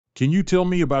Can you tell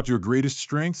me about your greatest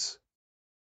strengths?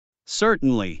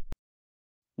 Certainly.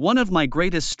 One of my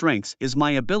greatest strengths is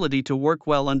my ability to work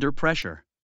well under pressure.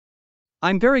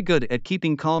 I'm very good at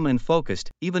keeping calm and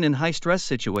focused, even in high stress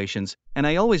situations, and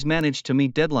I always manage to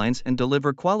meet deadlines and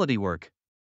deliver quality work.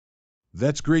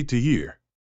 That's great to hear.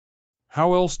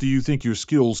 How else do you think your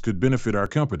skills could benefit our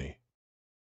company?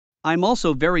 I'm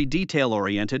also very detail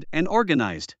oriented and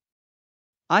organized.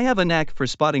 I have a knack for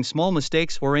spotting small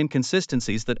mistakes or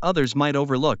inconsistencies that others might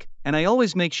overlook, and I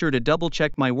always make sure to double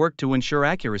check my work to ensure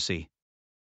accuracy.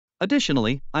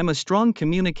 Additionally, I'm a strong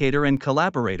communicator and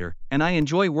collaborator, and I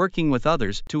enjoy working with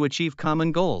others to achieve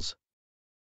common goals.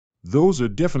 Those are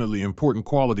definitely important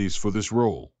qualities for this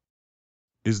role.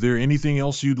 Is there anything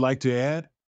else you'd like to add?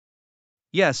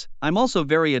 Yes, I'm also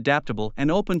very adaptable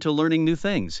and open to learning new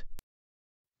things.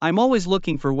 I'm always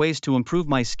looking for ways to improve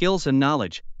my skills and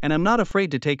knowledge, and I'm not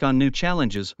afraid to take on new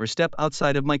challenges or step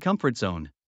outside of my comfort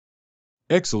zone.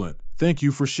 Excellent, thank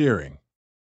you for sharing.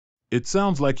 It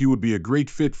sounds like you would be a great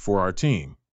fit for our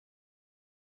team.